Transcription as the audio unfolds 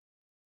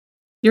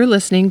You're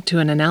listening to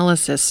an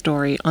analysis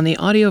story on the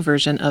audio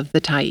version of The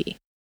Tyee.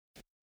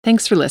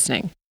 Thanks for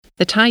listening.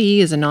 The Tyee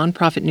is a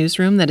nonprofit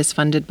newsroom that is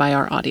funded by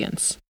our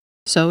audience.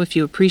 So if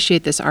you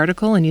appreciate this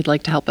article and you'd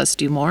like to help us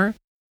do more,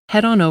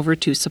 head on over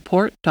to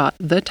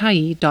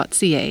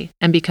support.thetyee.ca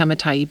and become a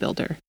Tyee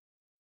builder.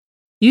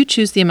 You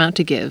choose the amount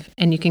to give,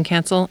 and you can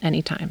cancel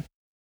anytime.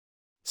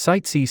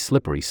 Site C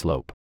Slippery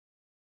Slope.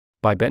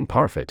 By Ben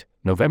Parfit,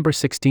 November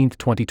 16,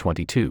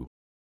 2022.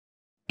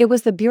 It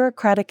was the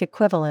bureaucratic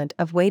equivalent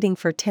of waiting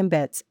for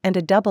Timbits and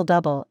a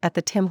double-double at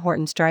the Tim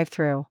Hortons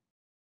drive-thru.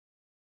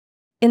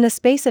 In the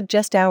space of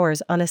just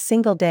hours on a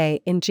single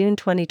day in June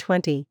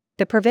 2020,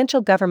 the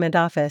provincial government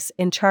office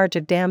in charge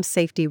of dam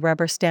safety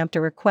rubber-stamped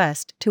a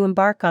request to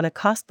embark on a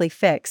costly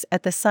fix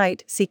at the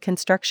Site C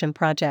construction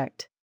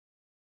project.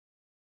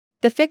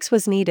 The fix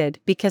was needed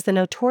because the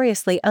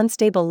notoriously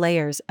unstable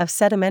layers of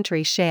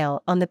sedimentary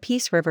shale on the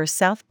Peace River's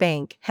south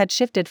bank had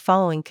shifted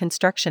following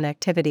construction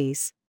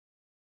activities.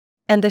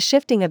 And the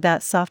shifting of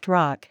that soft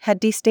rock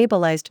had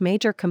destabilized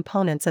major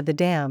components of the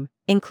dam,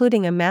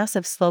 including a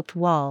massive sloped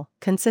wall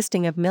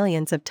consisting of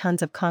millions of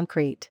tons of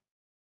concrete.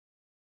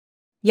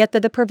 Yet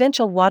the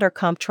Provincial Water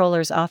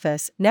Comptroller's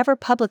Office never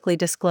publicly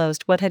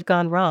disclosed what had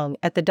gone wrong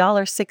at the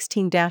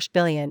 $16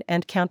 billion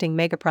and counting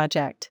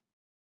megaproject.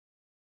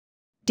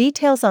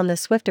 Details on the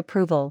swift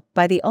approval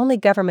by the only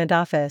government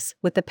office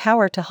with the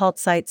power to halt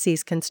Site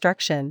C's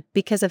construction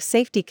because of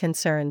safety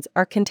concerns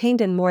are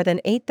contained in more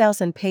than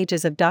 8,000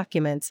 pages of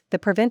documents the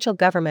provincial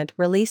government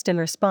released in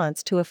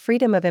response to a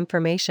Freedom of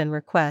Information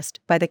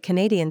request by the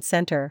Canadian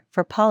Centre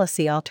for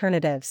Policy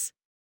Alternatives.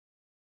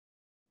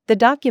 The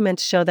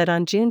documents show that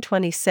on June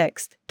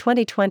 26,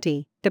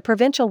 2020, the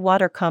Provincial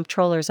Water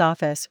Comptroller's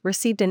Office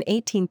received an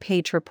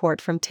 18-page report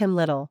from Tim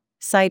Little,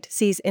 Site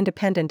C's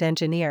independent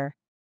engineer.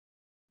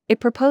 It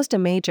proposed a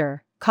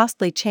major,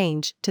 costly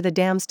change to the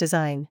dam's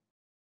design.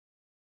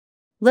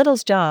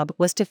 Little's job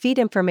was to feed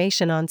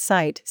information on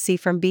Site C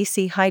from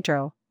BC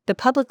Hydro, the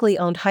publicly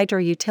owned hydro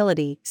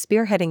utility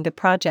spearheading the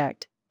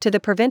project, to the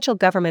provincial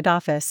government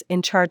office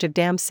in charge of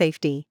dam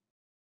safety.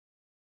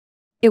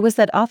 It was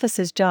that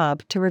office's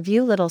job to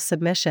review Little's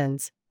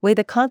submissions, weigh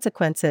the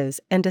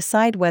consequences and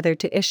decide whether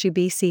to issue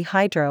BC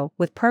Hydro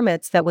with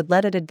permits that would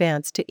let it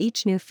advance to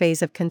each new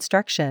phase of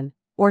construction,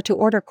 or to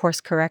order course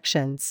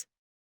corrections.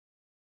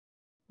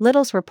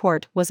 Little's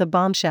report was a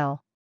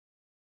bombshell.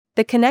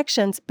 The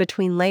connections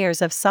between layers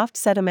of soft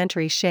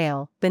sedimentary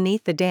shale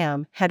beneath the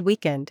dam had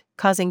weakened,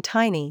 causing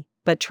tiny,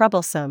 but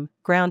troublesome,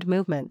 ground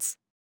movements.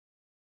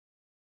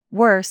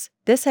 Worse,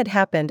 this had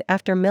happened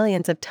after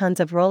millions of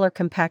tons of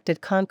roller-compacted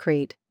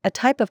concrete, a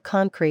type of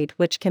concrete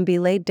which can be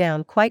laid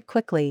down quite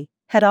quickly,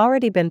 had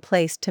already been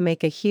placed to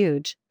make a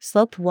huge,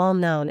 sloped wall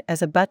known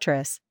as a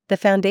buttress, the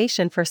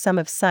foundation for some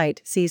of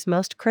Site C's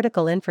most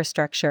critical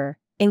infrastructure,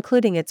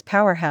 including its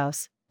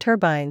powerhouse,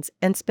 turbines,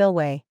 and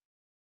spillway.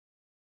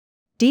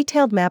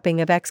 Detailed mapping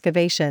of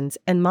excavations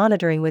and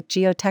monitoring with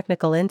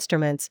geotechnical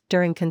instruments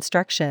during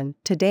construction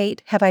to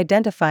date have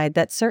identified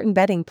that certain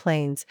bedding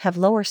planes have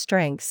lower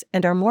strengths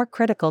and are more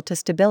critical to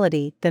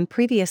stability than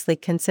previously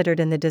considered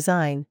in the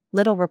design,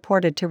 Little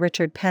reported to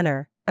Richard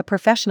Penner, a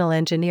professional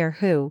engineer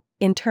who,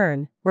 in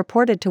turn,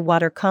 reported to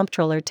Water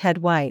Comptroller Ted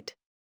White.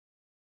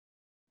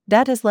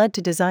 That has led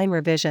to design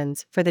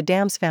revisions for the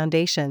dam's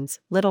foundations,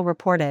 Little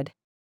reported.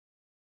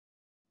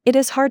 It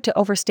is hard to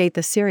overstate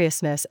the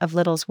seriousness of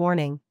Little's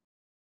warning.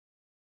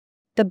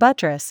 The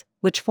buttress,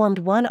 which formed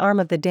one arm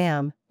of the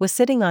dam, was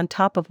sitting on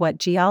top of what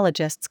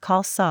geologists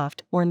call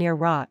soft or near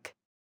rock.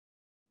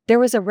 There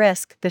was a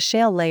risk the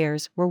shale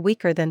layers were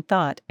weaker than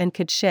thought and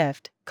could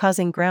shift,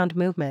 causing ground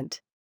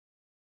movement.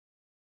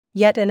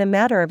 Yet in a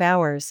matter of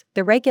hours,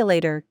 the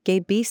regulator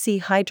gave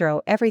BC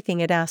Hydro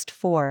everything it asked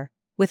for,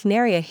 with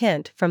nary a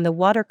hint from the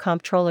Water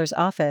Comptroller's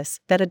Office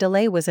that a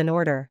delay was in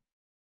order.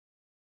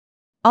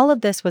 All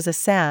of this was a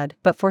sad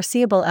but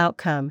foreseeable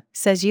outcome,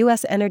 says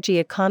U.S. energy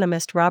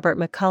economist Robert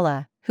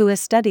McCullough, who has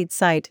studied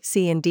Site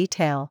C in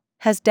detail,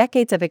 has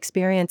decades of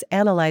experience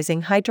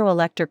analyzing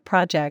hydroelectric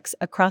projects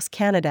across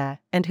Canada,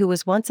 and who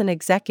was once an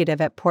executive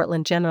at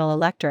Portland General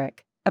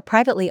Electric, a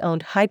privately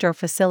owned hydro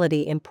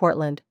facility in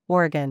Portland,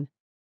 Oregon.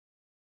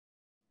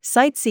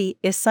 Site C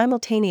is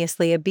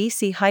simultaneously a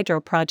BC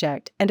Hydro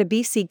project and a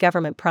BC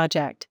government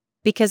project,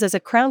 because as a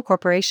Crown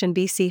Corporation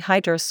BC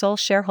Hydro's sole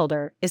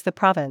shareholder is the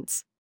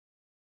province.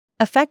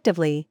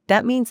 Effectively,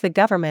 that means the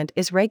government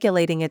is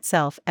regulating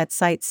itself at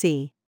Site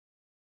C.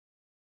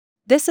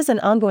 This is an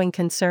ongoing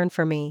concern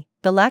for me,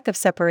 the lack of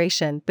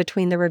separation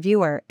between the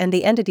reviewer and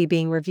the entity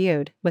being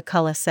reviewed,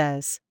 McCullough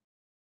says.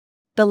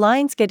 The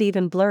lines get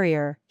even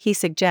blurrier, he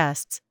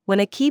suggests, when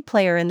a key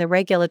player in the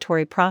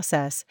regulatory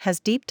process has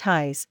deep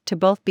ties to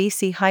both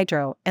BC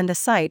Hydro and the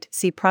Site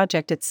C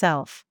project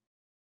itself.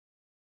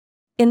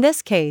 In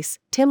this case,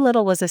 Tim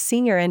Little was a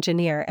senior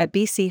engineer at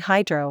BC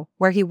Hydro,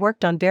 where he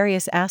worked on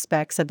various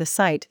aspects of the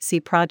Site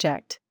C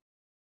project.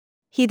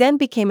 He then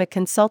became a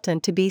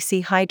consultant to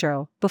BC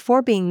Hydro,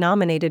 before being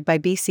nominated by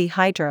BC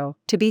Hydro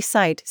to be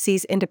Site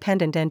C's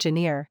independent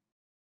engineer.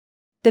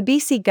 The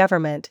BC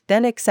government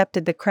then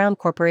accepted the Crown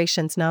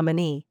Corporation's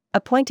nominee,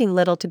 appointing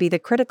Little to be the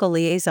critical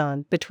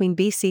liaison between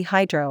BC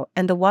Hydro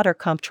and the Water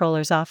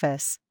Comptroller's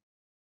office.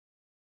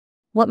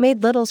 What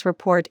made Little's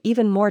report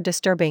even more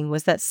disturbing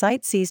was that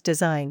Site C's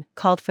design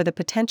called for the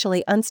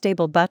potentially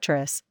unstable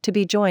buttress to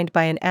be joined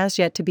by an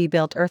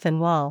as-yet-to-be-built earthen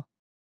wall.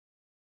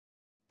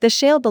 The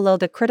shale below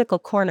the critical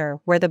corner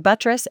where the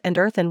buttress and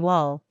earthen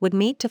wall would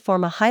meet to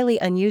form a highly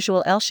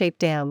unusual L-shaped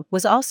dam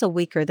was also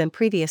weaker than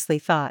previously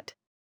thought.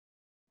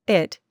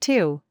 It,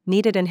 too,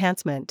 needed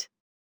enhancement.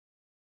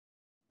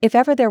 If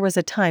ever there was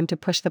a time to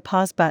push the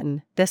pause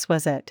button, this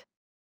was it.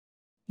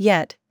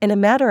 Yet, in a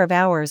matter of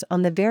hours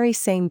on the very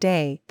same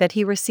day that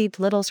he received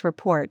Little's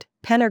report,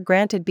 Penner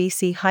granted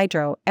BC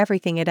Hydro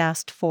everything it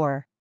asked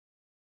for.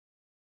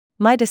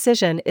 My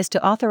decision is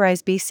to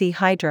authorize BC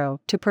Hydro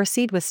to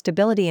proceed with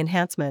stability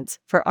enhancements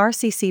for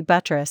RCC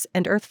buttress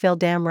and earthfill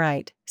dam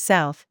right,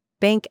 south,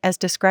 bank as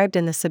described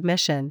in the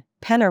submission,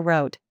 Penner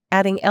wrote,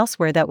 adding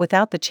elsewhere that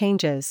without the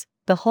changes,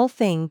 the whole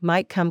thing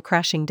might come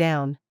crashing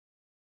down.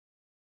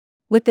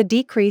 With the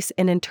decrease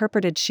in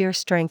interpreted shear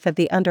strength of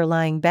the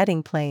underlying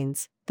bedding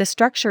planes, the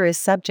structure is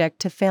subject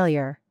to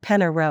failure,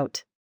 Penner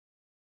wrote.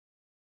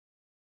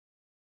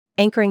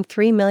 Anchoring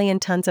 3 million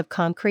tons of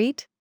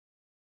concrete?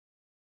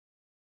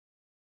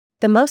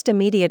 The most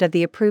immediate of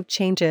the approved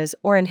changes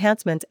or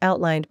enhancements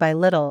outlined by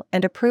Little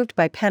and approved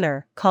by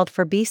Penner called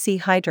for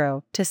BC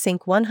Hydro to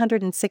sink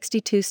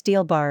 162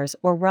 steel bars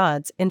or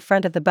rods in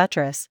front of the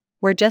buttress,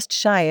 where just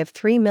shy of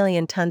 3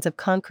 million tons of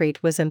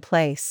concrete was in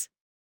place.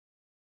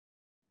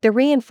 The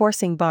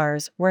reinforcing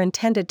bars were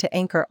intended to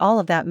anchor all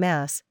of that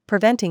mass,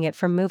 preventing it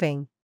from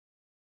moving.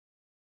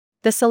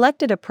 The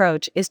selected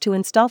approach is to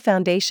install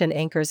foundation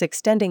anchors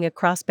extending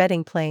across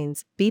bedding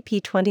planes,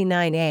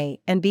 BP29A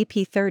and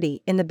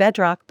BP30 in the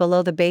bedrock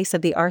below the base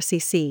of the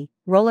RCC,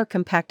 roller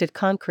compacted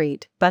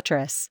concrete,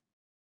 buttress.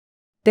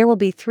 There will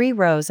be 3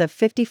 rows of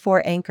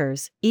 54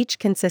 anchors, each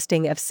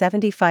consisting of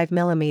 75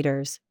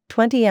 mm,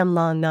 20 m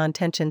long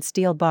non-tension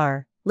steel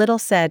bar, Little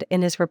said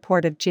in his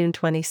report of June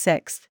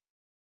 26.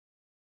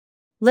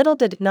 Little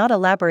did not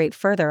elaborate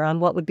further on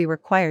what would be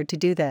required to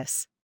do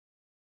this.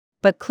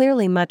 But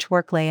clearly much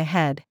work lay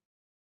ahead.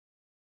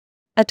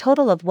 A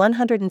total of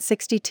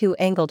 162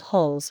 angled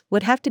holes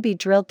would have to be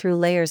drilled through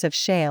layers of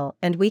shale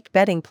and weak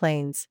bedding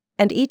planes,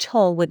 and each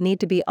hole would need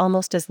to be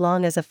almost as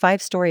long as a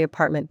 5-story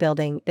apartment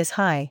building is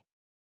high.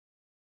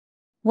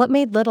 What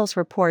made Little's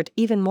report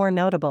even more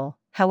notable,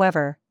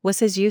 however, was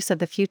his use of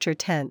the future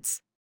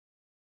tense.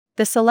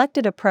 The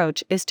selected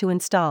approach is to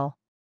install.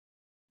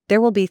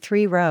 There will be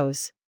 3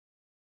 rows.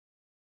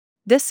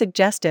 This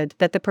suggested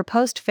that the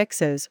proposed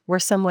fixes were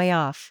some way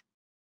off.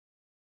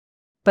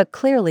 But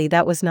clearly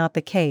that was not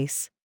the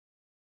case.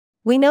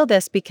 We know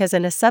this because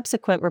in a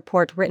subsequent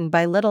report written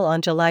by Little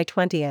on July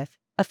 20, a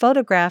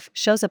photograph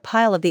shows a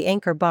pile of the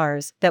anchor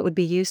bars that would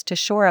be used to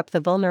shore up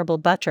the vulnerable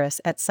buttress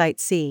at Site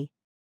C.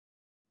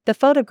 The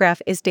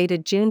photograph is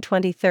dated June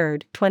 23,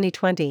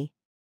 2020.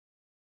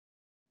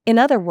 In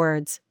other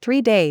words,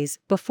 3 days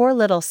before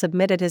Little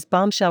submitted his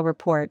bombshell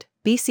report,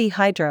 BC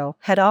Hydro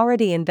had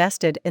already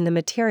invested in the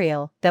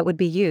material that would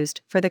be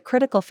used for the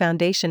critical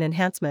foundation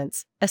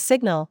enhancements, a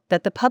signal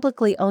that the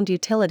publicly owned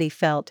utility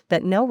felt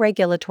that no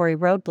regulatory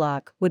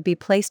roadblock would be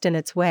placed in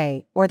its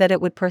way or that it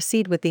would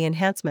proceed with the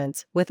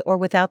enhancements with or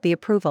without the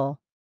approval.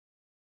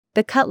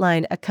 The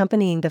cutline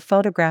accompanying the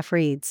photograph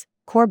reads,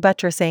 core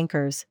buttress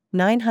anchors,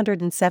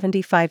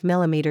 975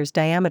 mm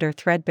diameter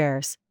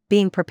threadbares,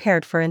 being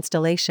prepared for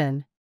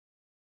installation.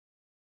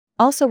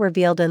 Also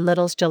revealed in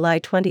Little's July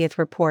 20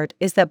 report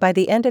is that by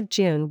the end of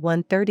June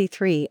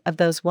 133 of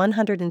those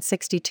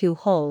 162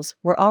 holes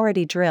were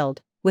already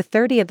drilled, with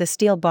 30 of the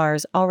steel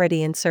bars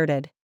already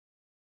inserted.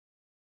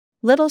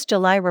 Little's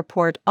July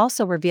report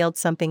also revealed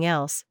something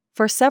else.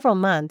 For several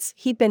months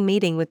he'd been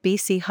meeting with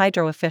BC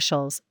Hydro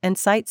officials and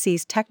Site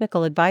C's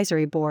Technical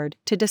Advisory Board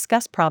to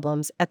discuss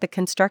problems at the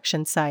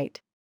construction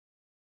site.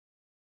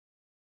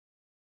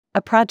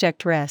 A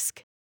project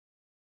risk.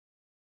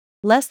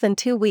 Less than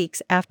 2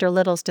 weeks after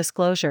Little's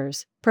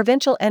disclosures,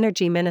 Provincial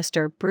Energy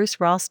Minister Bruce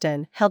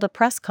Ralston held a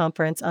press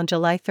conference on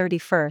July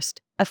 31,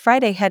 a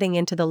Friday heading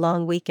into the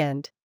long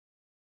weekend.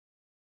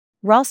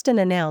 Ralston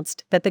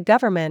announced that the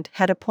government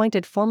had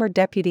appointed former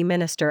Deputy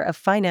Minister of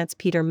Finance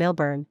Peter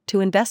Milburn to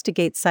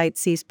investigate Site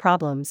C's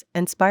problems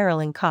and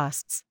spiraling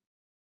costs.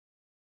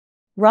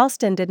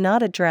 Ralston did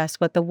not address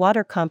what the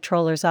Water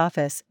Comptroller's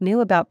office knew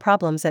about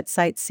problems at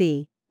Site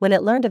C, when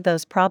it learned of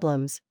those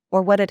problems,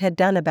 or what it had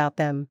done about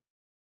them.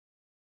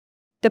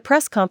 The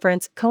press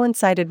conference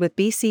coincided with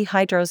BC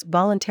Hydro's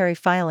voluntary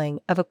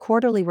filing of a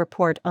quarterly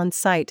report on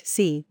Site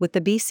C with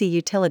the BC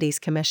Utilities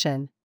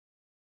Commission.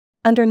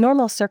 Under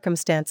normal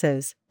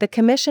circumstances, the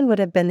Commission would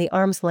have been the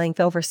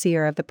arm's-length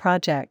overseer of the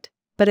project,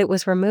 but it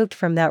was removed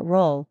from that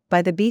role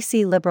by the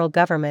BC Liberal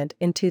government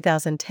in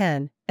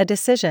 2010, a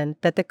decision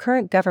that the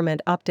current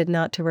government opted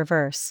not to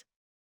reverse.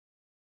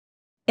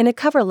 In a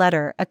cover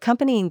letter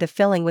accompanying the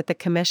filling with the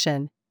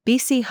Commission,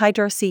 BC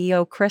Hydro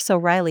CEO Chris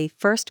O'Reilly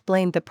first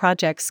blamed the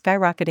project's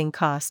skyrocketing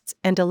costs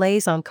and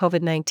delays on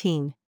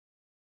COVID-19.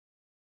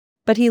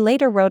 But he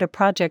later wrote a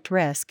project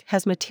risk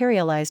has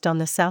materialized on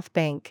the south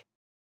bank.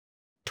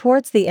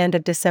 Towards the end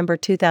of December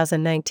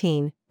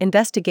 2019,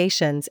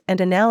 investigations and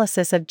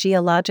analysis of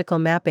geological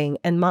mapping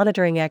and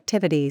monitoring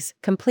activities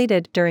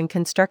completed during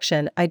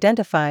construction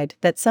identified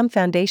that some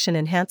foundation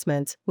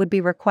enhancements would be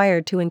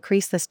required to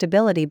increase the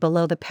stability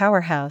below the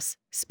powerhouse,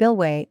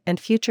 spillway, and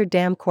future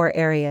dam core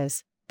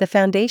areas. The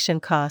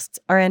foundation costs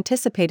are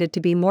anticipated to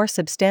be more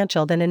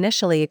substantial than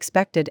initially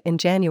expected in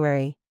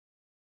January.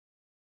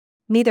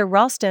 Neither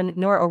Ralston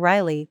nor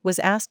O'Reilly was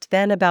asked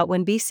then about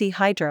when BC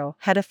Hydro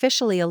had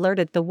officially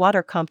alerted the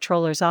Water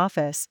Comptroller's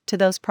Office to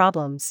those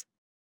problems.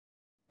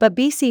 But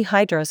BC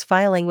Hydro's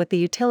filing with the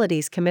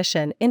Utilities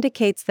Commission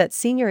indicates that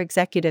senior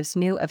executives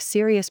knew of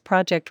serious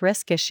project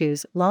risk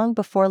issues long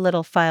before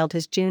Little filed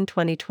his June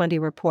 2020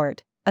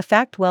 report, a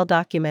fact well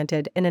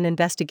documented in an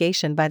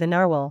investigation by the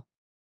Narwhal.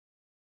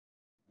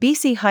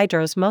 BC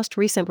Hydro's most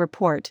recent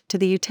report to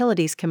the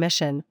Utilities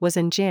Commission was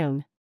in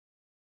June.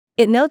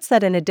 It notes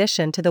that in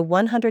addition to the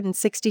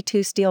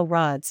 162 steel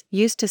rods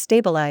used to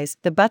stabilize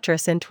the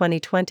buttress in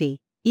 2020,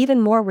 even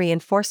more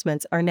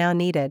reinforcements are now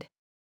needed.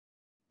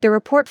 The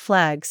report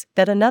flags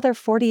that another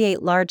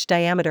 48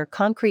 large-diameter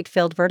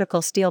concrete-filled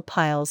vertical steel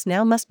piles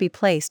now must be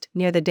placed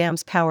near the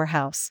dam's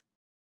powerhouse.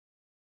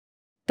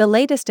 The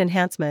latest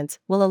enhancements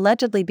will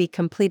allegedly be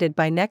completed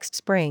by next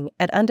spring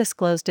at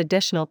undisclosed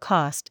additional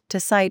cost to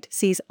Site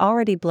C's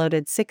already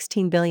bloated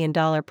 $16 billion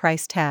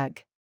price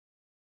tag.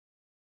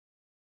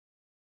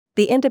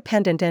 The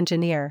independent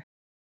engineer.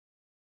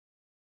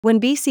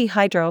 When BC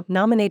Hydro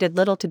nominated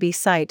Little to be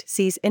Site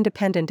C's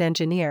independent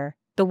engineer,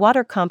 the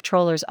Water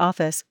Comptroller's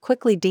Office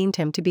quickly deemed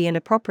him to be an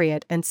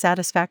appropriate and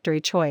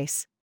satisfactory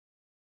choice.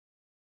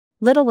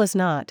 Little was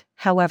not,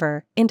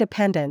 however,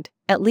 independent,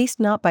 at least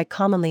not by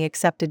commonly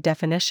accepted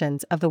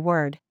definitions of the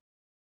word.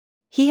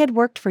 He had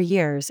worked for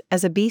years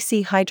as a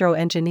BC Hydro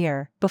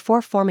engineer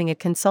before forming a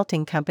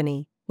consulting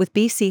company, with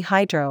BC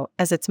Hydro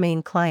as its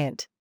main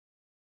client.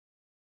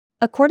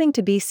 According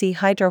to BC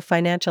Hydro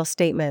financial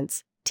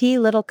statements, T.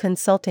 Little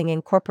Consulting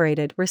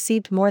Incorporated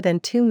received more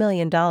than $2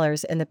 million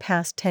in the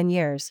past 10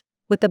 years,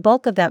 with the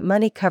bulk of that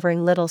money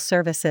covering Little's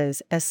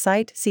services as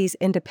Site C's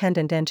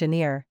independent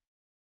engineer.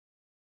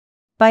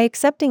 By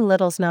accepting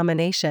Little's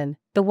nomination,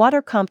 the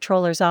Water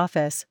Comptroller's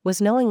Office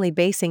was knowingly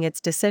basing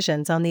its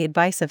decisions on the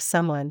advice of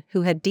someone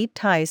who had deep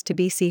ties to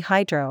BC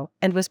Hydro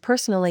and was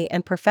personally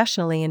and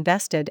professionally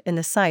invested in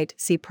the Site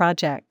C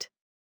project.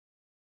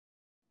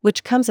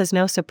 Which comes as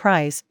no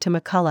surprise to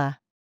McCullough.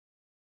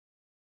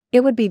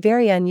 It would be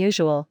very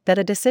unusual that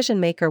a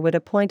decision-maker would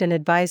appoint an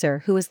advisor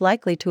who is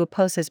likely to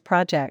oppose his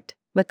project,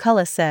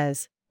 McCullough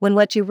says, when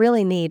what you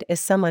really need is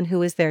someone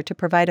who is there to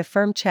provide a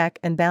firm check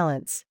and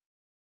balance.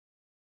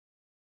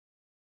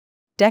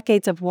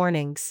 Decades of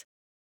warnings.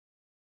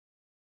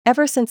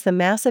 Ever since the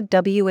massive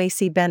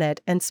WAC Bennett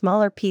and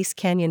smaller Peace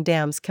Canyon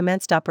dams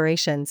commenced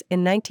operations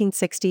in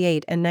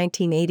 1968 and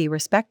 1980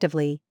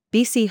 respectively,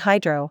 BC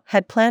Hydro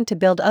had planned to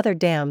build other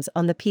dams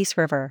on the Peace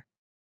River.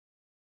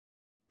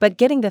 But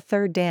getting the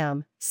third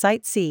dam,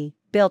 Site C,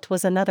 built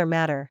was another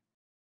matter.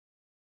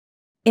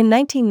 In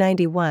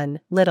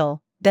 1991,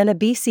 Little, then a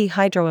BC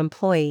Hydro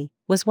employee,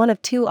 was one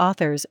of two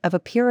authors of a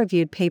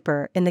peer-reviewed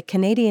paper in the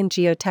Canadian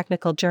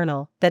Geotechnical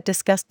Journal that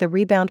discussed the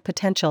rebound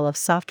potential of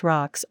soft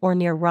rocks or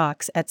near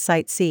rocks at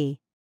Site C.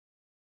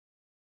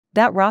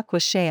 That rock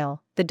was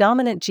shale, the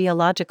dominant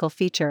geological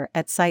feature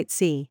at Site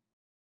C.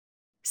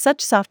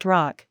 Such soft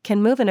rock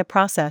can move in a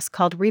process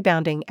called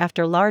rebounding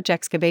after large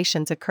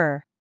excavations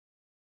occur.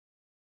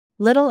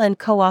 Little and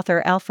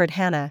co-author Alfred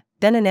Hanna,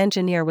 then an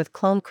engineer with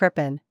Clone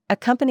Crippen, a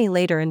company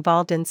later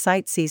involved in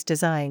Site C's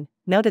design,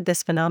 noted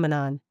this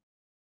phenomenon.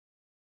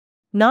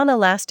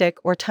 Non-elastic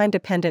or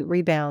time-dependent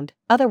rebound,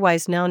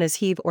 otherwise known as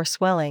heave or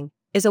swelling,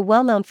 is a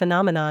well-known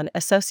phenomenon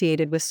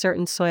associated with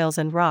certain soils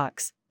and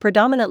rocks,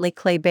 predominantly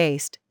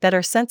clay-based, that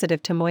are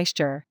sensitive to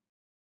moisture.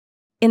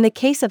 In the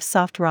case of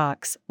soft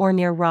rocks, or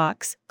near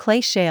rocks,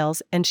 clay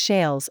shales and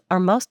shales are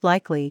most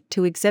likely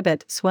to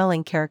exhibit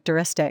swelling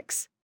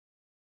characteristics.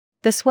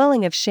 The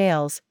swelling of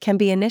shales can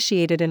be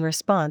initiated in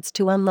response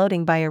to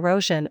unloading by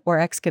erosion or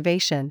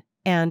excavation,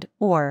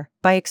 and/or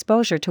by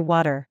exposure to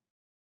water.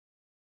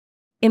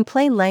 In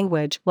plain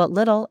language, what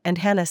Little and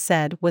Hanna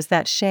said was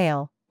that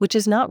shale, which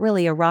is not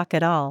really a rock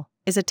at all,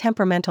 is a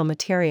temperamental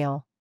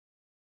material.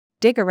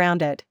 Dig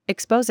around it,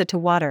 expose it to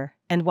water,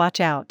 and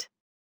watch out.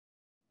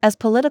 As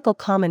political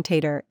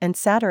commentator and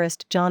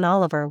satirist John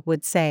Oliver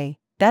would say,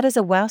 that is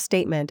a wow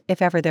statement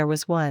if ever there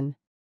was one.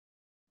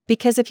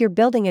 Because if you're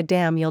building a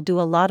dam, you'll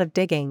do a lot of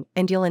digging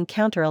and you'll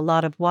encounter a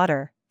lot of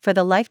water for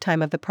the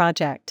lifetime of the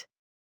project.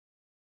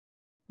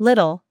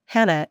 Little,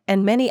 Hanna,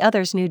 and many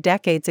others knew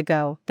decades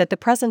ago that the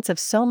presence of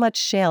so much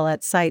shale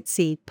at Site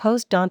C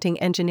posed daunting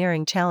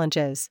engineering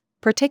challenges,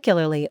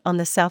 particularly on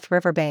the South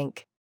River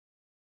bank.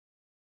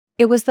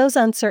 It was those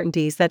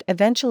uncertainties that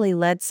eventually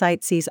led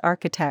Site C's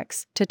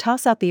architects to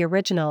toss out the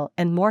original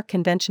and more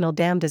conventional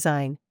dam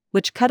design,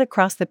 which cut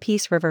across the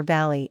Peace River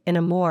Valley in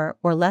a more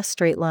or less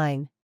straight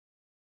line.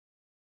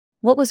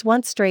 What was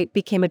once straight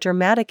became a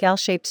dramatic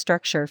L-shaped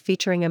structure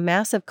featuring a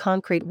massive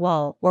concrete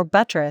wall or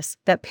buttress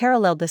that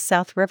paralleled the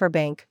South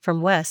Riverbank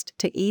from west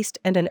to east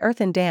and an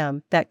earthen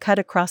dam that cut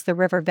across the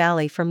river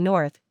valley from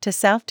north to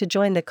south to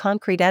join the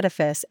concrete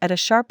edifice at a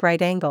sharp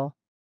right angle.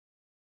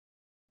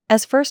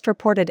 As first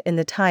reported in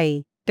the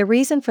Tyee, the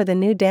reason for the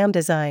new dam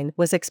design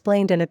was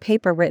explained in a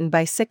paper written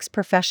by 6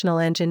 professional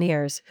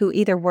engineers who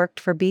either worked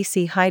for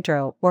BC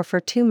Hydro or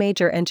for 2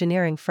 major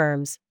engineering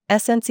firms,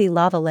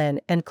 SNC-Lavalin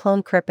and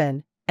Clone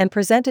Crippen, and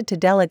presented to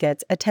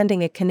delegates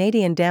attending a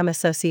Canadian Dam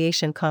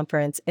Association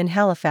conference in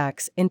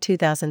Halifax in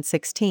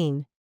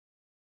 2016.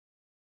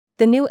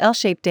 The new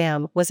L-shaped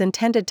dam was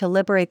intended to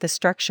liberate the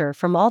structure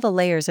from all the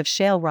layers of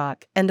shale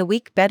rock and the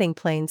weak bedding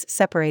planes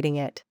separating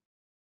it.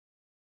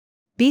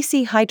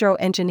 BC Hydro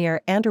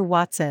engineer Andrew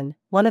Watson,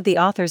 one of the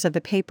authors of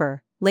the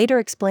paper, later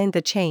explained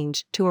the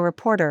change to a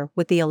reporter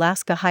with the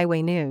Alaska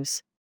Highway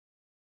News.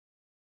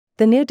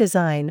 The new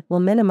design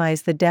will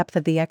minimize the depth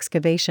of the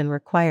excavation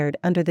required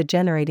under the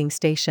generating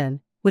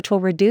station, which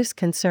will reduce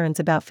concerns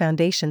about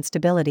foundation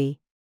stability.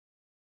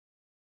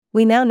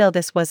 We now know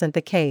this wasn't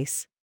the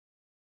case.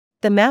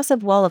 The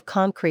massive wall of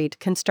concrete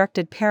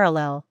constructed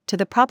parallel to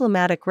the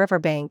problematic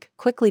riverbank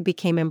quickly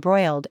became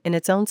embroiled in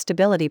its own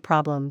stability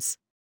problems.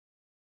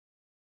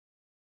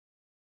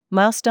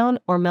 Milestone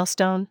or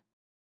millstone?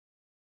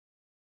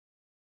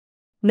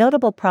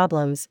 Notable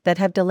problems that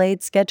have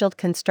delayed scheduled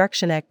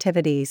construction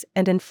activities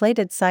and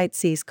inflated Site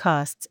C's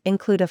costs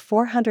include a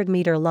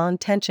 400-meter-long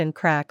tension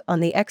crack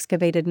on the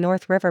excavated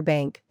North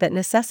Riverbank that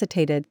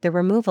necessitated the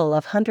removal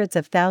of hundreds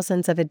of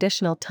thousands of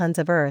additional tons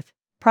of earth,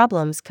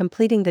 problems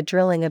completing the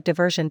drilling of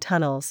diversion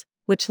tunnels,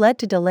 which led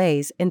to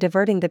delays in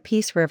diverting the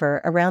Peace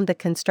River around the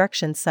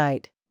construction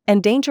site,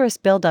 and dangerous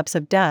buildups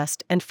of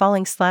dust and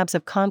falling slabs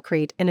of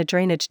concrete in a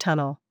drainage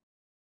tunnel.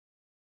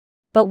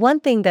 But one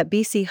thing that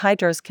BC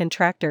Hydro's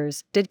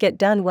contractors did get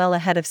done well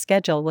ahead of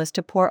schedule was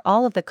to pour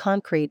all of the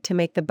concrete to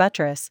make the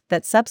buttress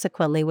that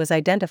subsequently was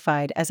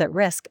identified as at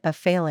risk of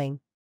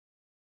failing.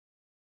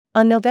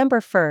 On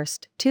November 1,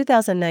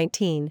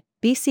 2019,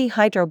 BC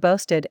Hydro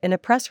boasted in a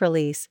press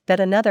release that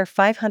another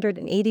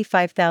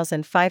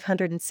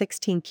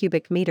 585,516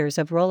 cubic meters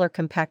of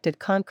roller-compacted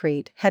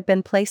concrete had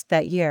been placed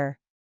that year.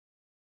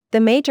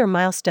 The major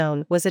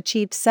milestone was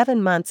achieved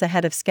 7 months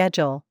ahead of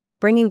schedule,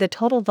 bringing the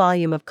total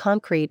volume of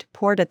concrete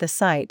poured at the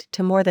site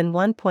to more than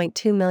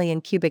 1.2 million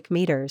cubic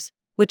meters,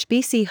 which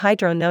BC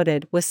Hydro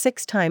noted was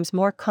 6 times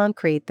more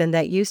concrete than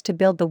that used to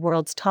build the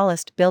world's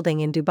tallest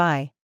building in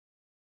Dubai.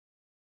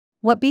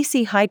 What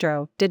BC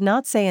Hydro did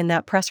not say in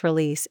that press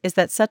release is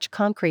that such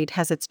concrete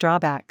has its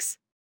drawbacks.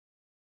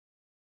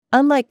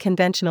 Unlike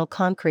conventional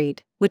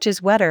concrete, which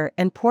is wetter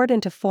and poured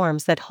into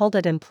forms that hold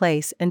it in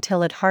place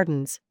until it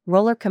hardens,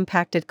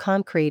 roller-compacted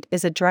concrete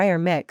is a drier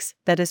mix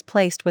that is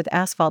placed with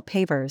asphalt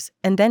pavers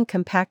and then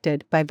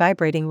compacted by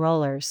vibrating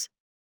rollers.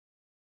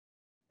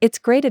 Its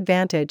great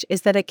advantage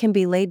is that it can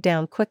be laid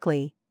down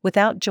quickly,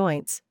 without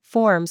joints,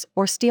 forms,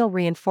 or steel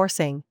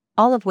reinforcing,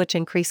 all of which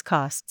increase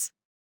costs.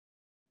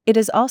 It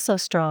is also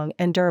strong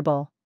and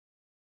durable,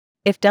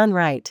 if done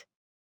right.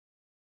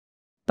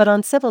 But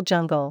on Civil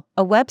Jungle,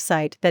 a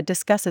website that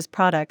discusses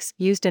products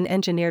used in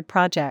engineered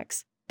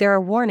projects, there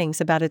are warnings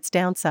about its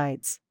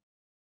downsides.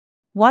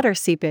 Water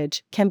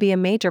seepage can be a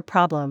major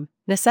problem,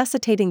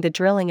 necessitating the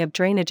drilling of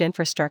drainage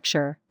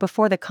infrastructure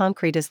before the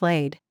concrete is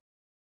laid.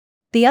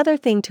 The other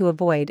thing to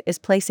avoid is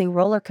placing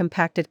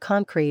roller-compacted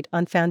concrete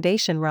on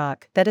foundation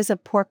rock that is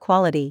of poor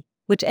quality,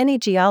 which any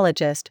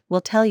geologist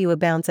will tell you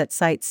abounds at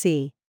Site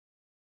C.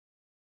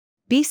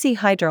 BC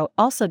Hydro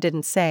also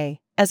didn't say,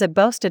 as it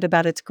boasted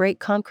about its great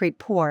concrete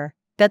pour,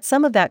 that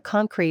some of that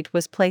concrete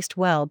was placed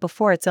well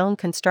before its own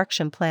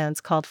construction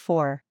plans called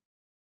for.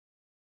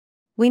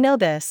 We know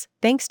this,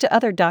 thanks to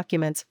other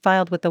documents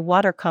filed with the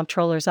Water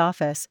Comptroller's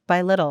Office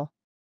by Little.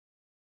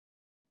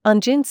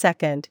 On June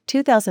 2,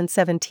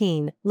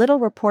 2017, Little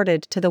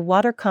reported to the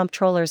Water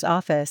Comptroller's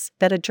Office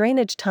that a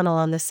drainage tunnel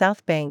on the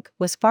South Bank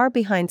was far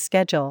behind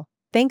schedule,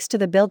 thanks to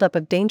the buildup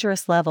of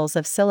dangerous levels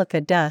of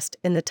silica dust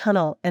in the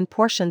tunnel and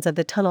portions of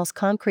the tunnel's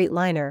concrete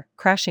liner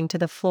crashing to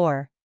the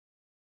floor.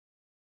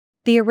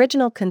 The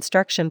original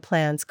construction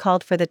plans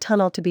called for the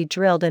tunnel to be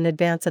drilled in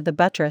advance of the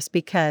buttress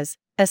because,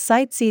 as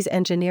Site C's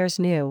engineers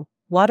knew,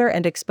 water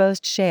and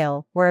exposed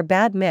shale were a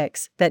bad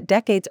mix that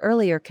decades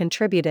earlier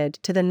contributed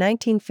to the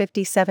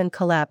 1957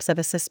 collapse of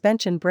a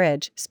suspension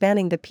bridge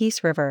spanning the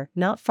Peace River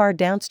not far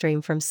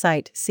downstream from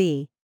Site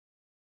C.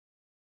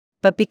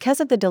 But because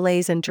of the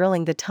delays in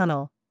drilling the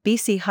tunnel,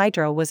 BC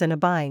Hydro was in a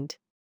bind.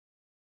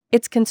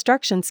 Its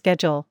construction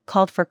schedule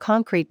called for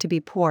concrete to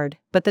be poured,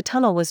 but the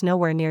tunnel was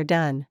nowhere near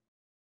done.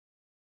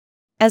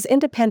 As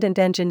independent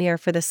engineer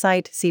for the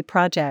Site C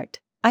project,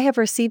 I have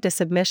received a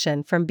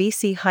submission from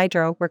BC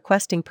Hydro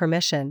requesting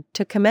permission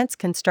to commence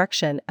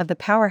construction of the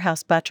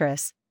powerhouse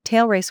buttress,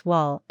 tailrace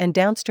wall, and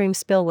downstream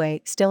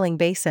spillway stilling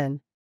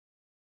basin.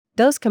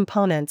 Those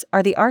components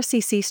are the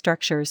RCC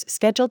structures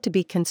scheduled to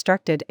be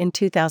constructed in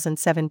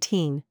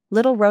 2017,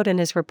 Little wrote in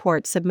his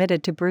report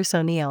submitted to Bruce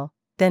O'Neill,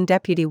 then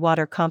Deputy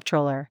Water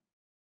Comptroller.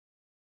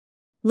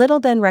 Little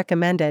then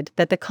recommended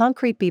that the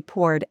concrete be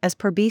poured as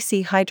per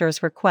BC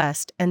Hydro's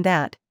request and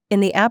that, in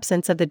the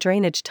absence of the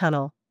drainage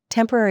tunnel,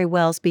 temporary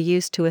wells be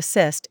used to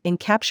assist in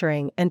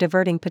capturing and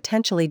diverting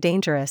potentially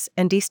dangerous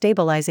and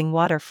destabilizing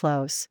water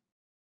flows.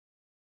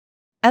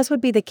 As would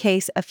be the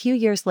case a few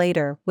years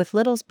later with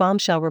Little's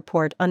bombshell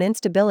report on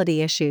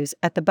instability issues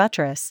at the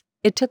buttress,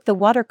 it took the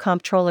Water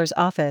Comptroller's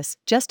office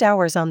just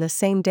hours on the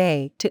same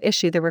day to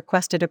issue the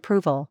requested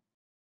approval.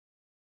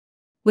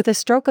 With a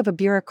stroke of a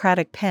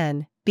bureaucratic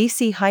pen,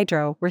 BC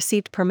Hydro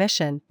received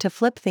permission to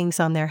flip things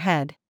on their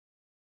head.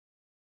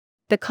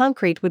 The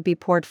concrete would be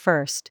poured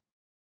first.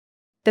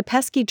 The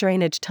pesky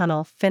drainage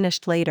tunnel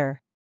finished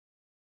later.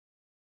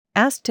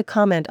 Asked to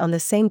comment on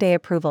the same-day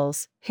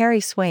approvals, Harry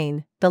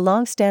Swain, the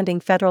long-standing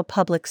federal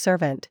public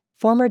servant,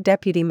 former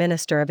Deputy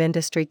Minister of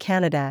Industry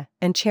Canada,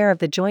 and chair of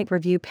the Joint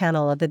Review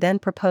Panel of the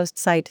then-proposed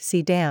Site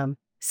C dam,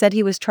 said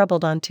he was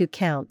troubled on 2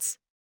 counts.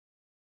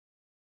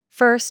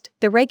 First,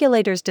 the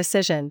regulator's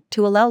decision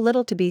to allow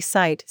Little to be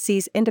Site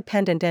C's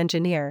independent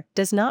engineer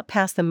does not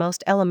pass the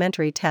most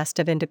elementary test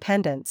of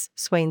independence,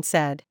 Swain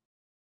said.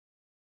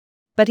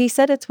 But he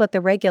said it's what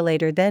the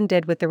regulator then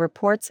did with the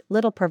reports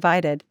Little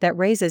provided that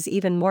raises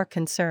even more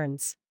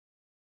concerns.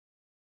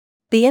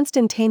 The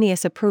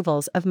instantaneous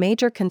approvals of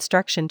major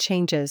construction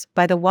changes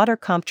by the Water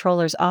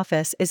Comptroller's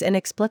office is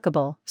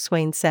inexplicable,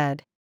 Swain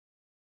said.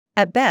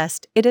 At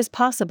best, it is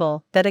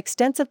possible that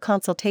extensive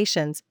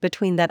consultations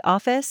between that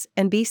office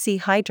and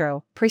BC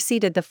Hydro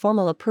preceded the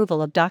formal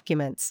approval of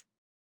documents.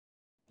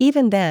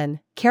 Even then,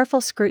 careful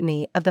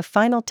scrutiny of the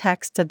final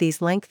texts of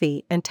these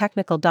lengthy and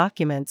technical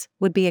documents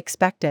would be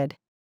expected.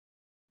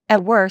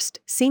 At worst,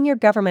 senior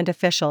government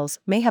officials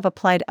may have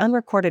applied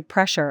unrecorded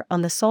pressure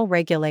on the sole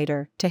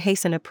regulator to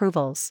hasten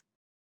approvals.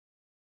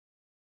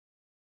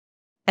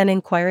 An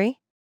inquiry?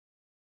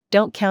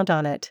 Don't count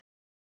on it.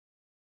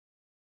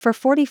 For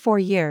 44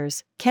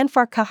 years, Ken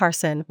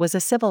Farquharson was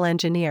a civil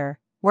engineer,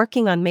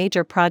 working on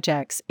major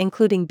projects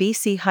including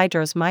BC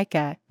Hydro's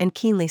Mica and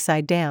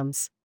Keenlyside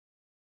dams.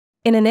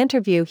 In an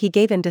interview he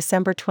gave in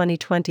December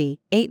 2020,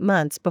 8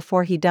 months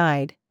before he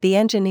died, the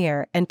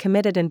engineer and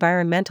committed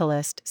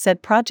environmentalist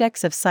said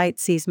projects of Site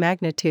C's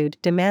magnitude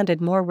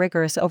demanded more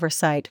rigorous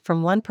oversight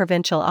from one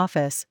provincial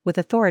office with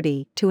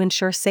authority to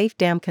ensure safe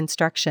dam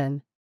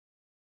construction.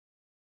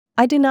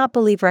 I do not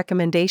believe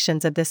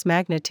recommendations of this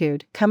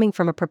magnitude coming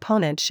from a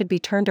proponent should be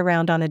turned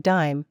around on a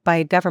dime by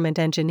a government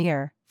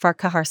engineer,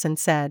 Farquharson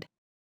said.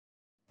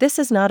 This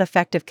is not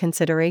effective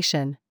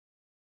consideration.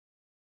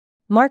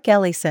 Mark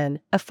Ellison,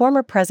 a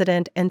former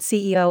president and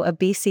CEO of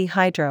BC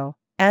Hydro,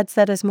 adds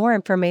that as more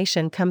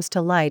information comes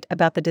to light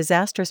about the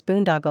disastrous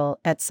boondoggle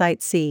at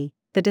Site C,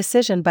 the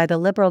decision by the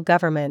Liberal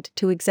government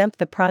to exempt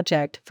the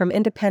project from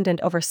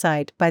independent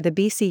oversight by the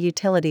BC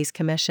Utilities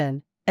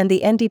Commission, and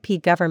the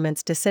NDP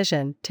government's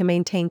decision to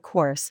maintain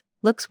course,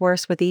 looks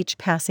worse with each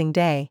passing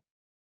day.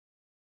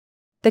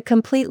 The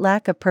complete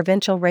lack of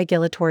provincial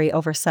regulatory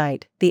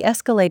oversight, the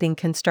escalating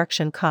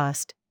construction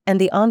cost, and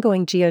the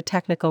ongoing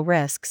geotechnical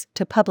risks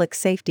to public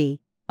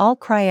safety, all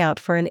cry out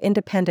for an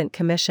independent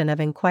commission of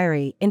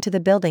inquiry into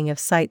the building of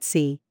Site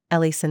C,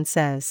 Ellison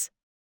says.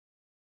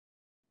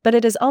 But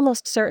it is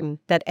almost certain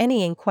that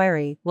any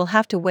inquiry will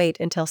have to wait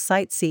until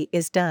Site C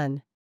is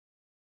done.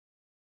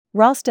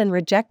 Ralston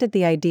rejected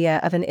the idea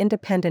of an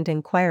independent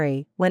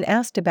inquiry when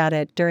asked about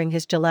it during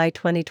his July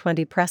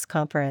 2020 press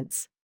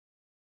conference.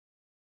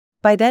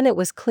 By then it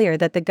was clear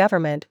that the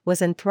government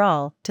was in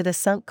thrall to the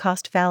sunk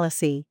cost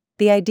fallacy,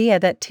 the idea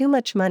that too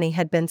much money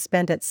had been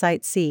spent at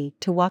Site C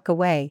to walk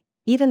away,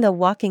 even though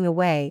walking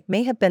away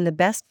may have been the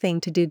best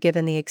thing to do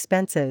given the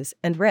expenses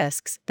and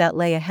risks that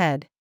lay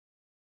ahead.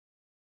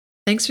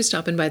 Thanks for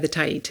stopping by the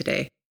Tyee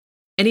today.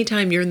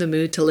 Anytime you're in the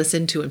mood to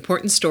listen to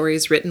important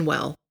stories written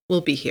well,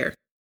 we'll be here.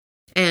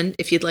 And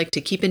if you'd like to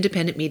keep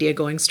independent media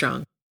going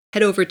strong,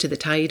 head over to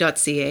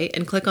thetyee.ca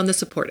and click on the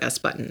Support Us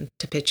button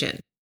to pitch in.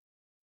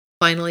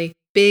 Finally,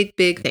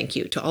 big thank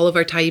you to all of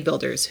our Tyee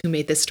builders who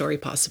made this story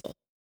possible.